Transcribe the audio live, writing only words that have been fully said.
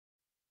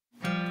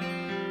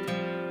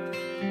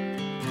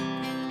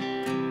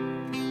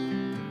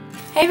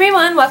Hey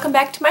everyone, welcome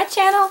back to my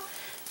channel.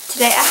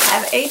 Today I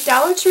have a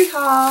Dollar Tree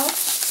haul.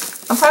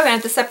 I'm probably going to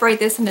have to separate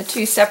this into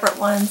two separate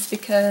ones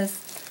because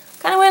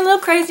I kind of went a little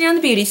crazy on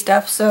the beauty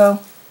stuff, so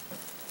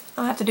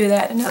I'll have to do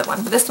that in another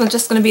one. But this one's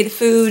just going to be the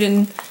food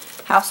and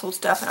household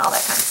stuff and all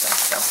that kind of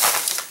stuff.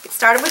 So get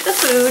started with the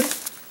food.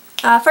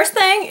 First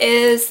thing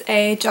is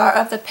a jar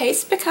of the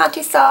Pace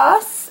Picante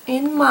sauce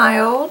in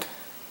mild,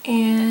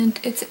 and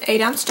it's an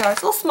 8-ounce jar.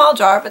 It's a little small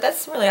jar, but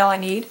that's really all I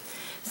need.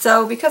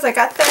 So because I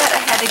got that, I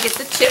had to get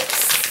the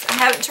chips. I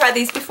haven't tried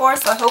these before,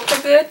 so I hope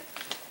they're good.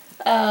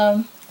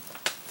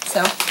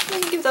 So I'm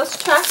going to give those a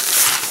try.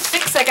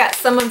 Next, I got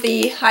some of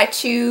the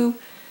Hi-Chew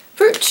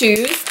fruit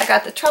chews. I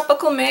got the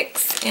tropical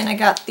mix and I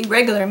got the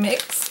regular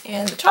mix.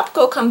 And the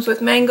tropical comes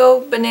with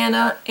mango,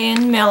 banana,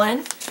 and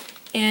melon.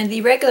 And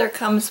the regular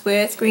comes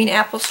with green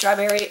apple,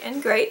 strawberry,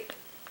 and grape.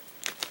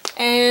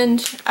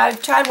 And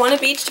I've tried one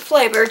of each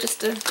flavor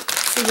just to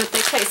see what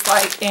they taste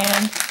like.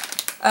 And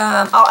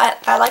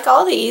I like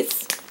all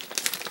these.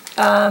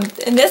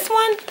 In this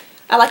one,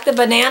 I like the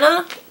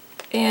banana,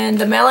 and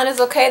the melon is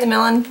okay. The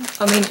melon,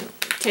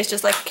 tastes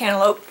just like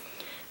cantaloupe.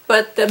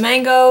 But the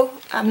mango,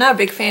 I'm not a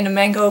big fan of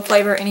mango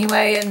flavor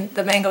anyway, and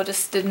the mango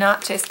just did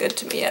not taste good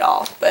to me at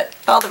all. But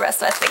all the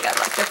rest I think I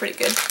like. They're pretty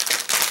good.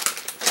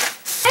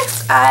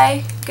 Next,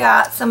 I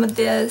got some of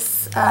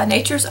this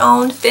Nature's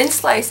Own thin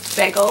sliced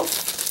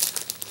bagels.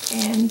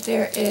 And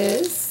there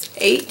is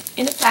 8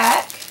 in a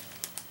pack.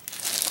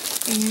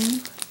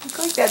 And look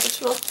like that,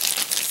 just real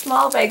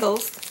small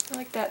bagels. They're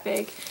like that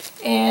big.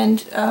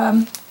 And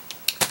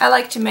I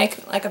like to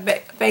make like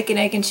a bacon,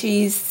 egg, and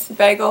cheese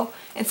bagel.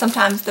 And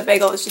sometimes the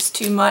bagel is just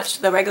too much,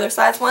 the regular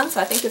size one.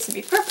 So I think this would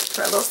be perfect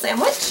for a little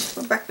sandwich,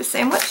 a breakfast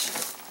sandwich.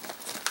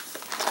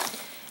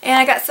 And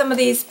I got some of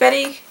these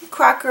Betty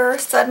Crocker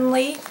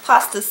Suddenly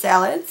pasta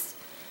salads.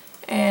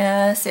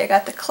 And see, I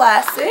got the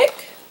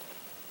classic.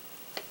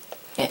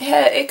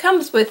 It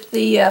comes with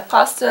the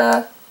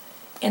pasta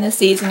and the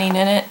seasoning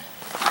in it.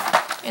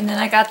 And then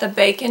I got the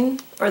bacon,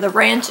 or the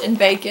ranch and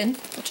bacon,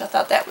 which I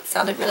thought that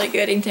sounded really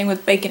good. Anything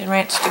with bacon and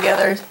ranch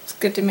together is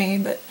good to me.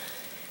 But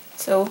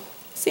so,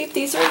 see if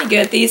these are any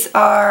good. These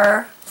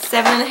are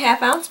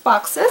 7.5-ounce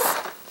boxes.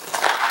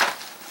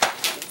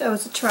 Give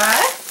those a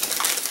try.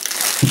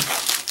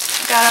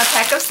 Got a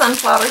pack of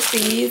sunflower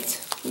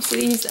seeds. You see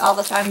these all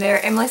the time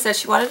there. Emily said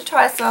she wanted to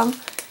try some,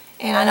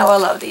 and I know I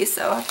love these,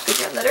 so I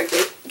figured I'd let her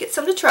get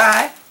some to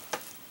try.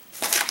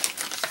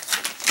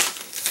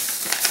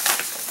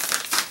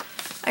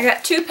 I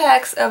got 2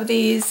 packs of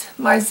these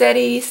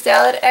Marzetti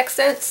salad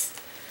accents.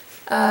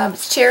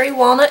 It's cherry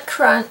walnut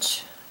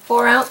crunch,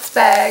 4-ounce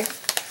bag.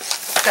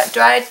 It's got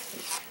dried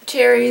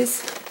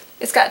cherries.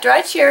 It's got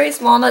dried cherries,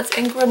 walnuts,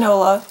 and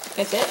granola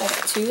with it. I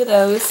got 2 of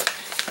those.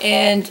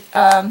 And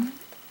I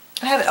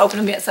haven't opened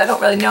them yet, so I don't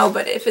really know.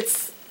 But if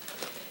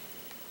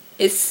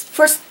it's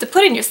first to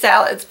put in your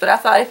salads. But I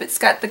thought if it's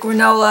got the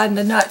granola and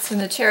the nuts and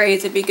the cherries,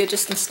 it'd be good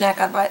just to snack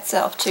on by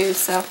itself too.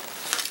 So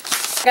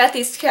I got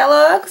these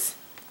Kellogg's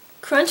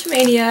Crunch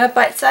Mania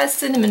bite-sized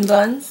cinnamon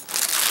buns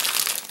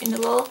in the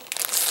little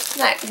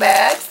snack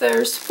bags.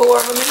 There's 4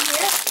 of them in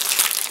here.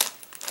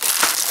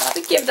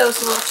 Probably give those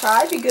a little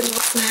try. Be a good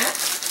little snack.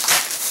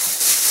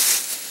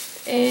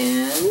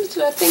 And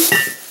I think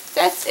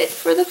that's it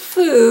for the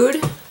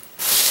food.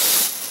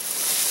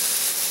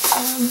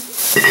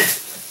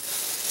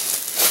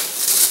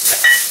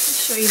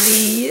 Show you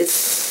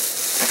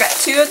these. I got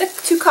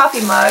 2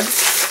 coffee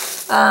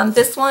mugs.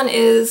 This one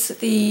is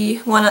the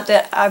one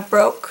that I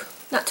broke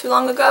not too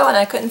long ago, and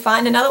I couldn't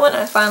find another one,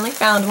 and I finally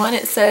found one.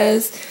 It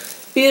says,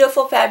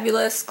 beautiful,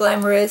 fabulous,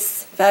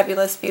 glamorous,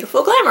 fabulous,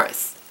 beautiful,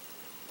 glamorous.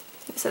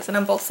 It says it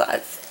on both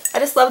sides. I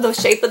just love the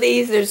shape of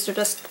these. They're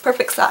just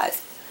perfect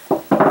size.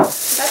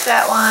 Got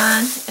that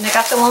one, and I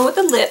got the one with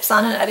the lips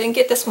on it. I didn't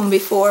get this one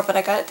before, but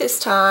I got it this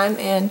time,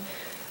 and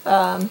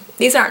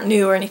these aren't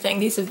new or anything.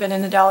 These have been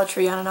in the Dollar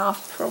Tree on and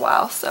off for a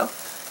while. So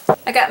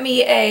I got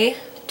me a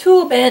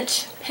Tool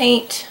Bench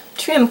paint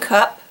trim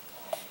cup.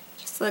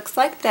 Just looks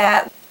like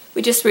that.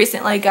 We just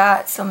recently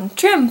got some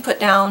trim put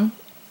down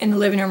in the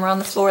living room around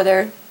the floor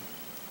there.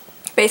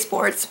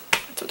 Baseboards,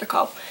 that's what they're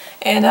called.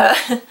 And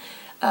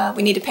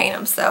we need to paint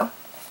them, so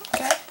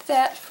got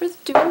that for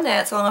doing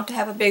that, so I don't have to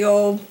have a big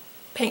old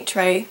paint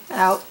tray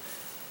out.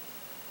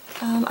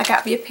 I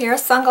got me a pair of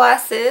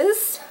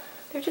sunglasses.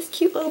 They're just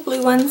cute little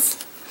blue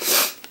ones.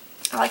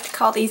 I like to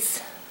call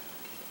these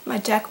my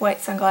Jack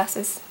White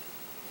sunglasses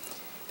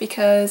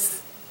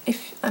because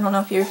I don't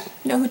know if you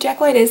know who Jack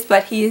White is,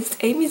 but he is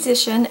a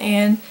musician,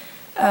 and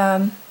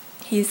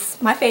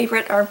he's my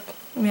favorite, or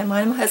mine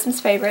and my husband's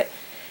favorite,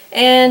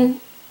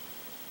 and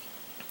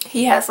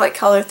he has like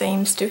color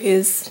themes to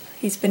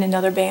he's been in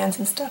other bands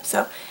and stuff,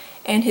 so,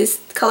 and his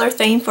color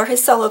theme for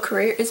his solo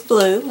career is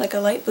blue, like a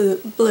light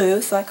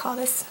blue, so I call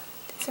these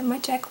are my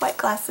Jack White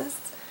glasses.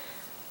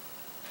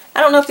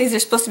 I don't know if these are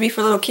supposed to be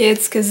for little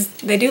kids because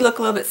they do look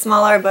a little bit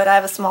smaller, but I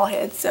have a small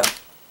head, so I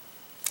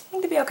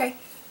think they'll be okay.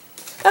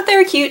 Thought they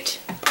were cute.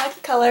 I like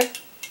the color.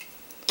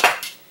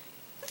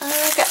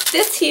 I got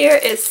this here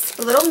is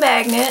a little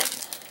magnet.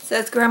 It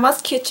says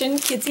Grandma's Kitchen,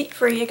 Kids Eat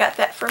Free. I got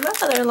that for my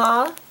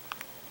mother-in-law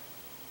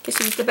because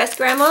she's the best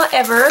grandma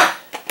ever.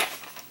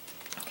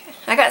 Okay.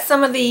 I got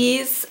some of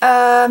these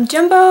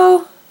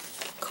jumbo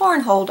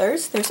corn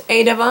holders. There's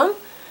 8 of them.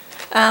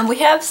 We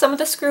have some of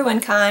the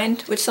screw-in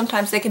kind, which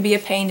sometimes they can be a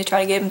pain to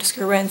try to get them to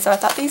screw in, so I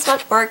thought these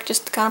might work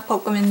just to kind of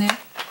poke them in there.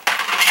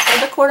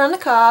 Got the corn on the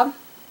cob.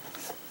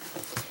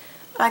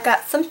 I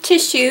got some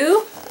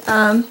tissue.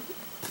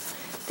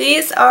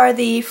 These are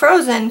the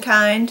frozen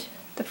kind,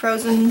 the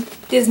frozen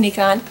Disney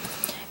kind,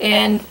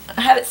 and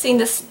I haven't seen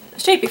this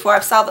shape before.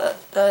 I've saw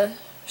the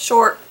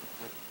short,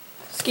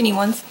 skinny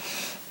ones,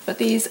 but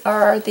these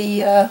are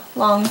the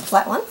long,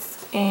 flat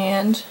ones,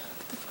 and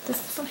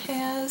this one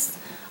has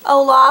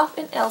Olaf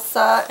and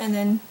Elsa, and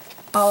then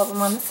all of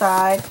them on the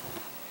side.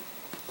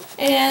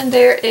 And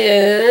there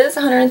is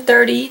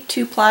 130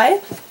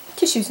 2-ply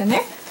tissues in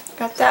there.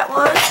 Got that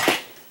one,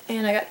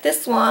 and I got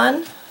this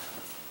one.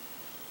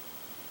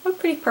 What a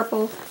pretty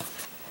purple.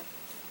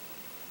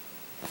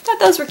 Thought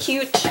those were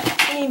cute.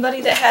 Anybody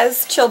that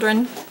has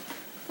children,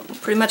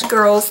 pretty much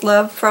girls,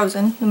 love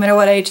Frozen, no matter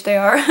what age they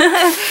are.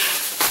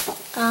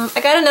 I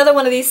got another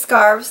one of these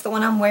scarves, the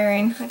one I'm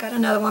wearing. I got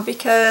another one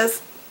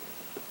because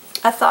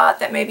I thought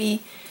that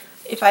maybe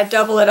if I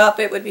double it up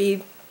it would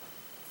be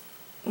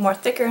more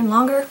thicker and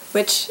longer,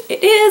 which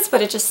it is,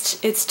 but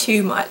it's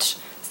too much.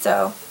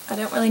 So I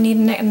don't really need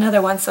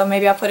another one, so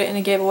maybe I'll put it in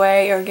a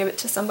giveaway or give it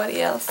to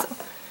somebody else. So.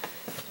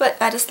 But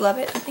I just love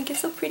it. I think it's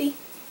so pretty.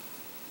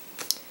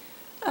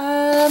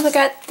 I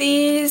got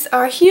these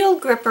are heel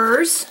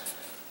grippers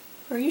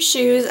for your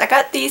shoes. I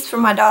got these for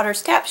my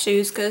daughter's tap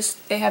shoes because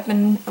they have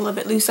been a little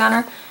bit loose on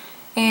her,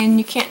 and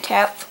you can't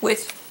tap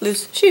with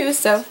loose shoes,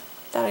 so I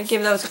thought I'd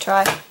give those a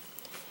try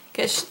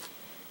because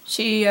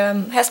she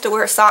has to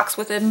wear socks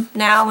with them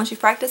now when she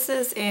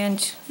practices,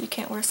 and you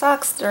can't wear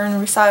socks during a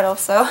recital,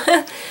 so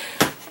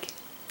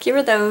give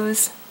her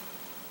those.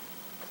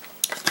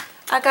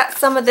 I got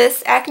some of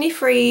this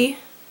acne-free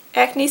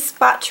acne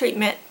spot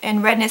treatment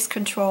and redness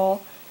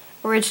control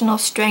original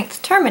strength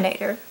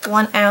Terminator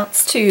 1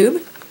 ounce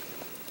tube,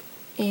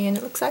 and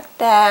it looks like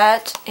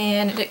that,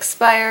 and it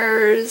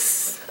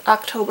expires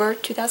October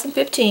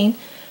 2015.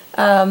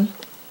 I'm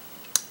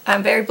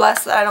very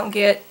blessed that I don't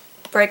get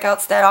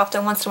breakouts that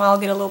often. Once in a while I'll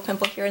get a little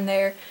pimple here and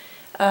there,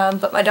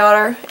 but my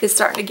daughter is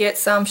starting to get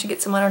some. She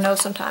gets some on her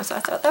nose sometimes, so I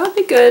thought that would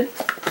be good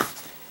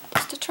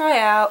just to try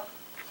out.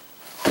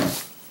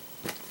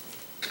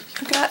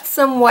 Got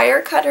some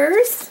wire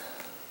cutters,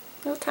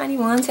 little tiny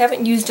ones.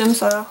 Haven't used them,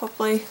 so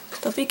hopefully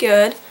they'll be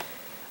good.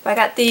 But I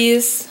got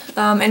these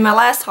in my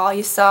last haul.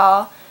 You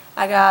saw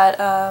I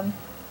got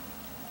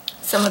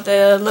some of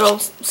the little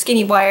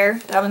skinny wire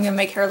that I'm gonna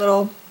make her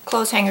little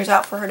clothes hangers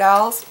out for her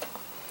dolls.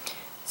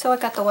 So I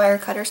got the wire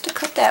cutters to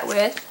cut that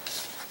with.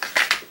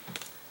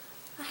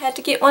 I had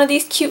to get one of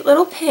these cute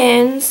little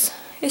pins.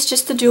 It's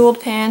just a jeweled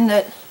pin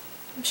that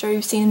I'm sure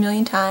you've seen a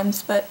million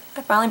times, but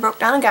I finally broke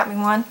down and got me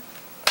one.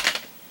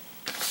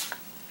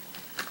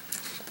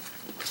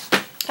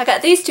 I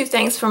got these 2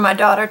 things for my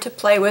daughter to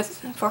play with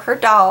for her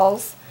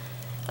dolls.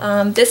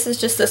 This is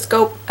just the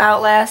Scope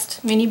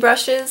Outlast mini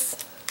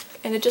brushes,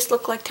 and it just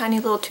look like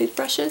tiny little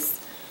toothbrushes,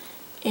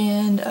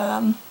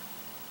 and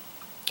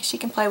she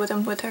can play with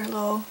them with her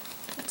little,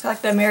 it's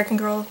like the American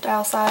Girl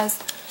doll size,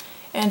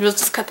 and we'll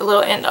just cut the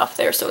little end off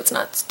there so it's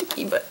not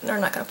sticky, but they're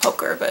not going to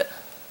poke her, but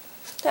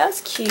that's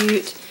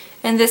cute.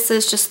 And this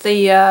is just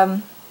the,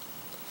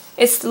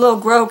 it's the little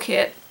grow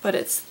kit, but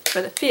it's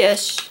for the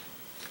fish.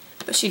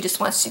 But she just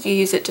wants to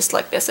use it just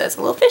like this as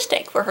a little fish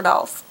tank for her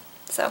dolls.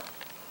 So,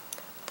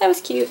 that was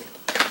cute.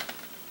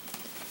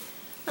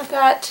 I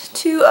got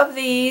 2 of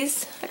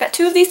these. I got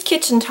 2 of these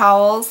kitchen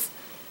towels.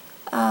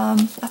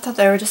 I thought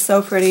they were just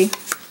so pretty.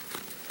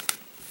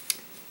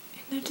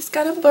 And they just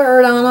got a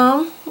bird on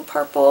them,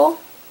 purple.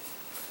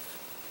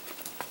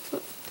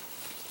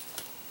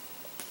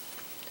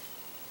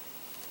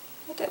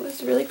 That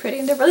was really pretty,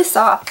 and they're really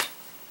soft.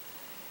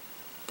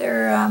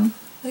 They're, I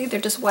think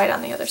they're just white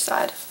on the other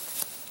side.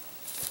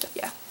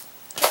 Yeah,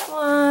 that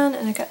one,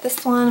 and I got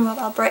this one with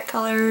all bright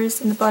colors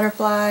and the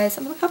butterflies.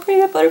 Look how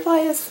pretty that butterfly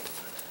is.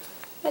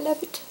 I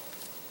love it.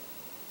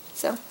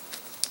 So,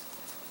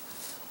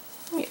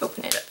 let me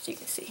open it up so you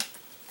can see.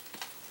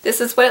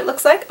 This is what it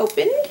looks like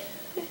opened.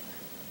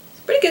 It's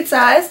pretty good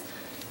size.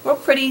 Real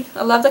pretty.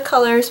 I love the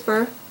colors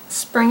for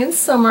spring and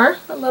summer.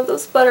 I love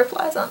those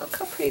butterflies on. Look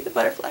how pretty the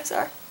butterflies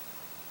are.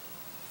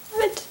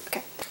 Love it.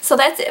 Okay. So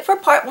that's it for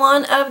part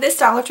 1 of this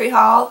Dollar Tree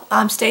haul.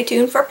 Stay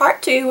tuned for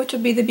part 2, which will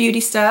be the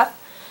beauty stuff,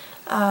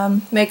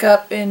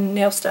 makeup and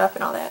nail stuff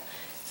and all that.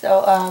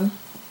 So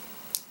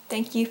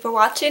thank you for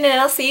watching, and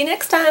I'll see you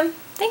next time.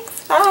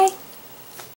 Thanks. Bye.